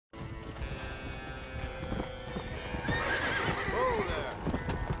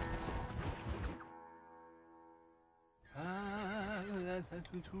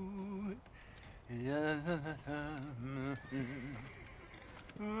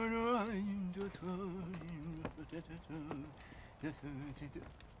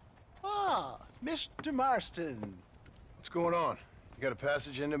Ah, Mr. Marston. What's going on? You got a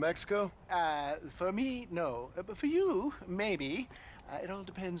passage into Mexico? For me, no. But for you, maybe. It all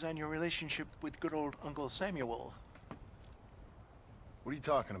depends on your relationship with good old Uncle Samuel. What are you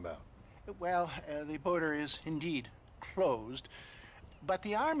talking about? Well, the border is indeed closed. But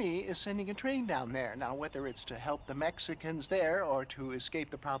the Army is sending a train down there. Now, whether it's to help the Mexicans there or to escape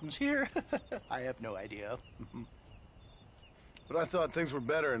the problems here, I have no idea. But I thought things were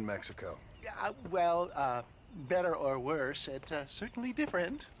better in Mexico. Well, better or worse, it's certainly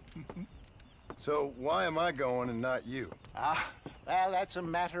different. So why am I going and not you? Well, that's a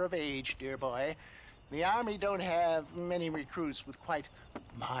matter of age, dear boy. The Army don't have many recruits with quite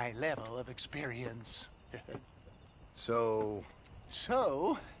my level of experience. So,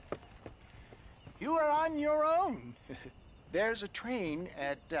 you are on your own. There's a train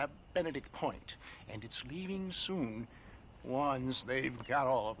at Benedict Point, and it's leaving soon once they've got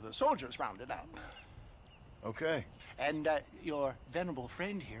all of the soldiers rounded up. okay. And your venerable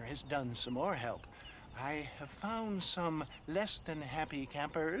friend here has done some more help. I have found some less than happy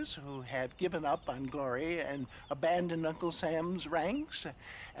campers who had given up on glory and abandoned Uncle Sam's ranks.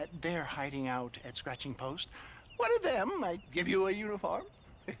 They're hiding out at Scratching Post. One of them might give you a uniform.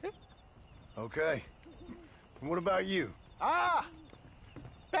 Okay. And what about you?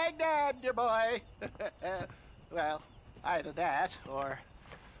 Baghdad, dear boy. Well, either that or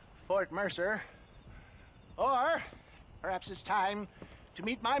Fort Mercer. Or perhaps it's time to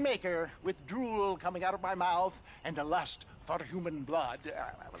meet my maker with drool coming out of my mouth and a lust for human blood.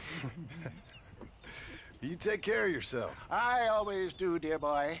 You take care of yourself. I always do, dear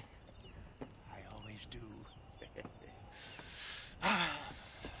boy. I always do.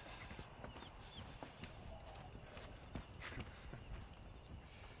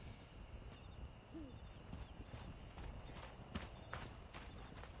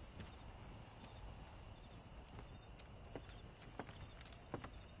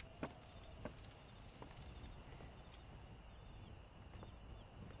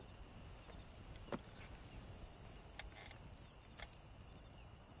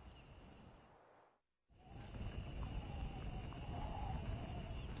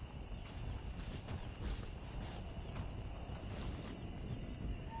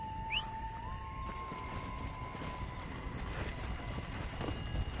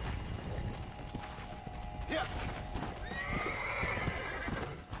 Yeah.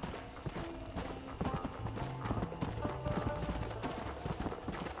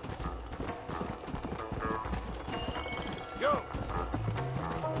 Go.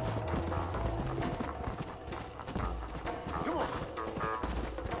 Come on.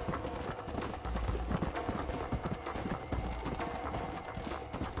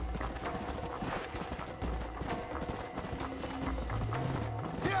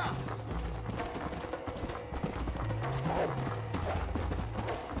 Yeah.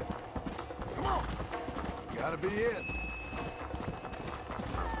 Come on. Gotta be it.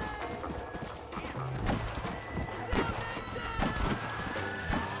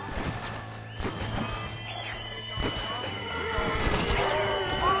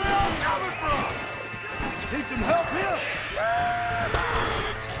 Where are they all coming from? Need some help here?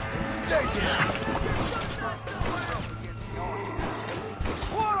 Stay down.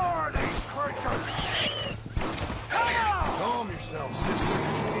 What are these creatures? Come on! Calm yourself, sister.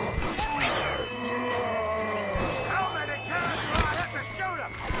 How many times do I have to shoot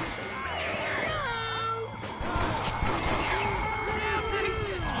him?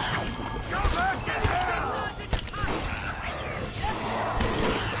 Go back to hell!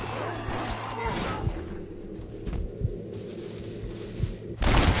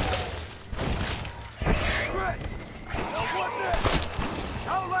 Great! Now what next?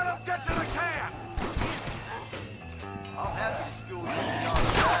 Don't let him get to the camp! I'll have you school you in John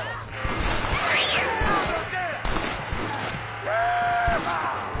Battle.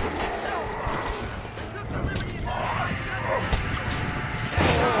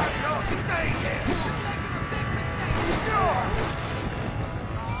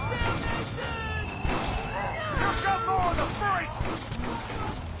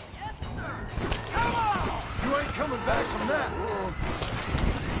 You ain't coming back from that.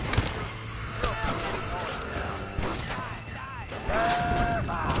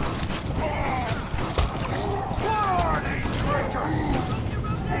 What are these creatures?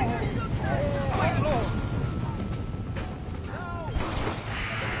 My lord!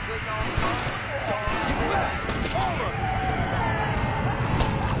 Get back! All of you!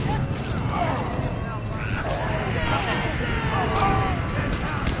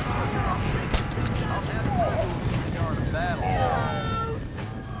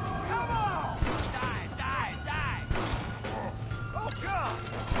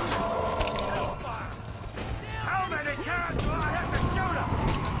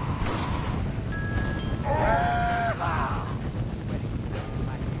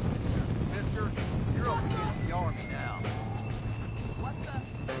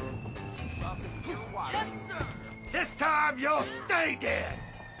 stay dead!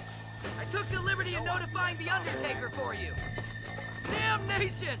 I took the liberty of notifying the Undertaker for you.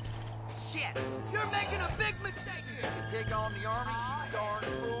 Damnation! Shit! You're making a big mistake here! You take on the army, you darn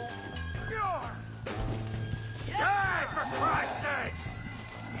fool! Die, for Christ's sakes!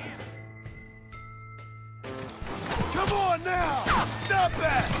 Come on now! Stop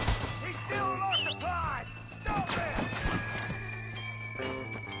that! He's stealing our supplies! Stop it!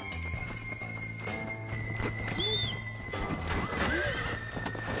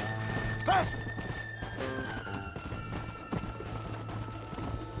 Faster!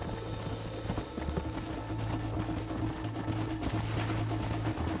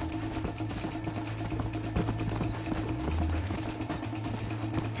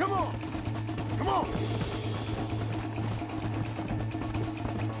 Come on! Come on!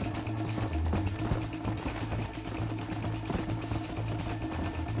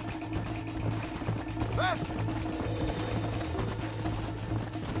 Faster!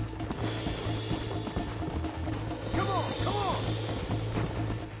 Come on! Come on!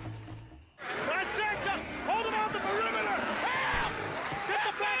 Dissector! Hold him on the perimeter! Help! Get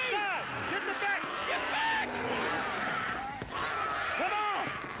the back side! Get the back! Get back! Come on!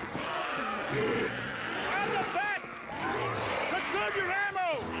 Out the back! Conserve your ammo!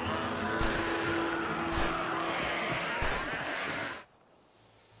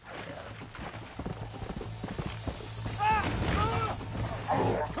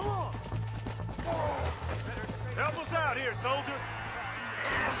 Come on! Help us out here, soldier!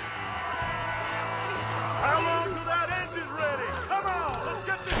 How long till that engine's ready? Come on, let's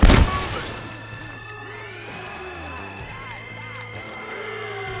get this thing moving!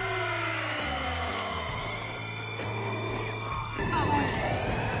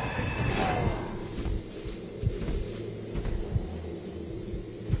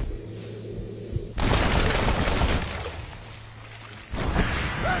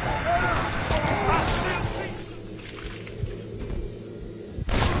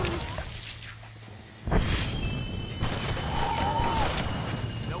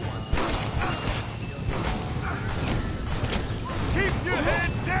 Keep your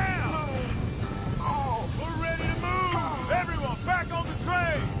head down! We're ready to move! Everyone, back on the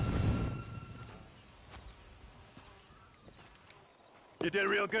train! You did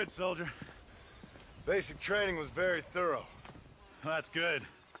real good, soldier. Basic training was very thorough. Well, that's good.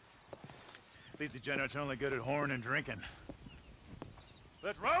 These degenerates are only good at whoring and drinking.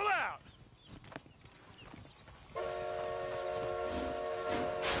 Let's roll out!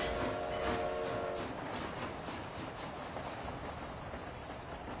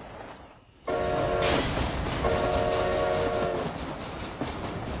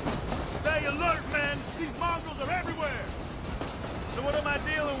 Stay alert, men! These mongrels are everywhere! So what am I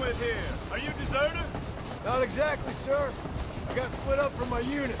dealing with here? Are you a deserter? Not exactly, sir. I got split up from my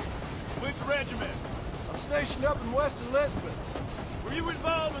unit. Which regiment? I'm stationed up in western Lisbon. Were you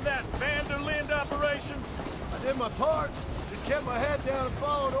involved in that Van der Linde operation? I did my part. Just kept my head down and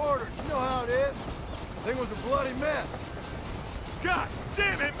followed orders. You know how it is. Thing was a bloody mess. God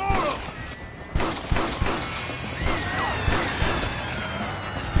damn it, mortal!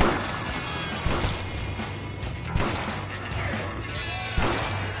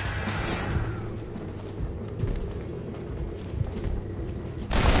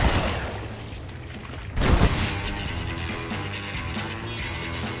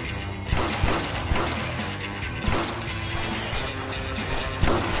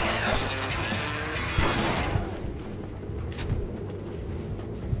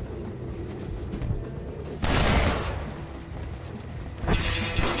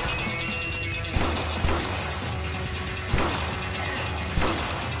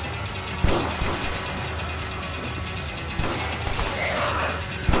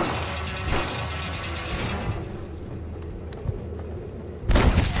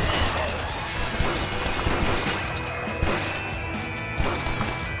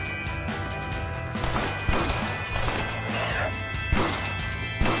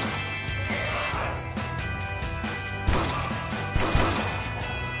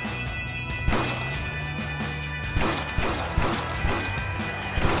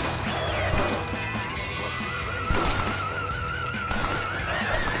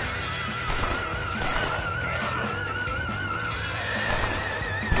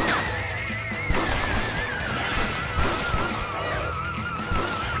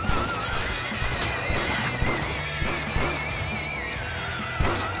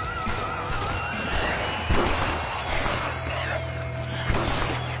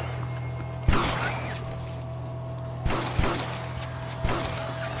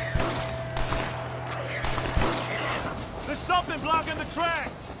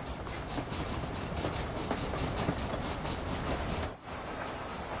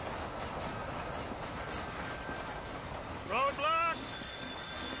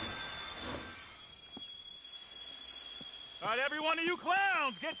 All right, every one of you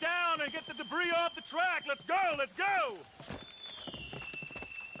clowns, get down and get the debris off the track. Let's go, let's go!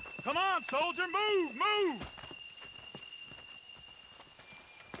 Come on, soldier, move, move!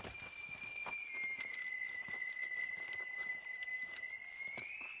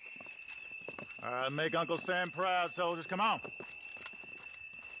 All right, make Uncle Sam proud, soldiers. Come on.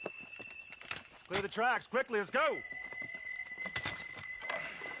 Clear the tracks, quickly, let's go!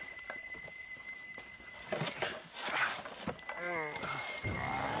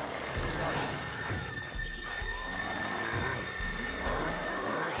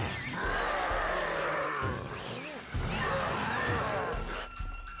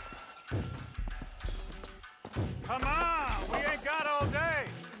 Come on, we ain't got all day.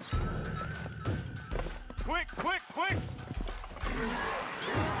 Quick, quick, quick.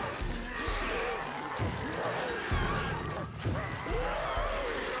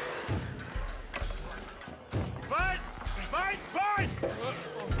 Fight, fight, fight.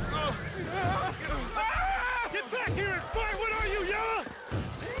 Get back here and fight. What are you, yellow?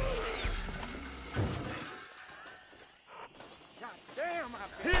 God damn,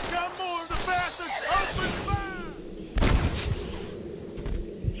 here come more of the bastards. Open fire.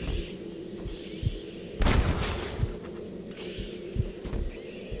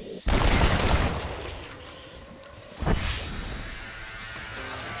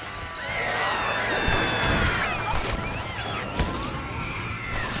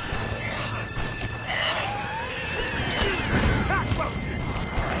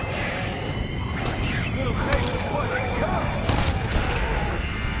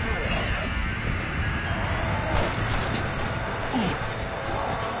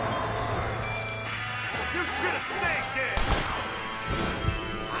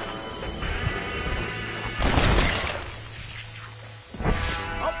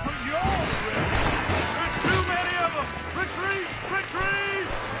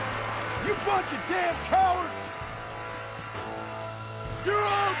 Bunch of damn cowards! You're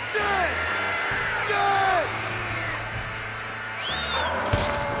all dead! Dead!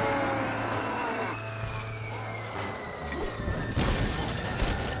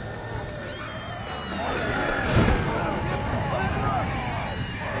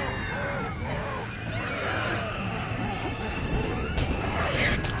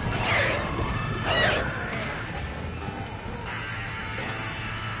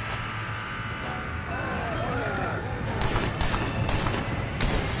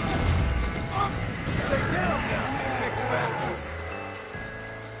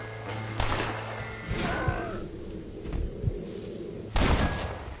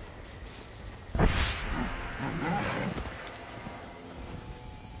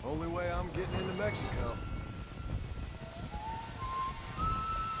 Only way I'm getting into Mexico.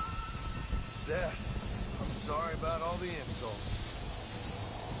 Seth, I'm sorry about all the insults.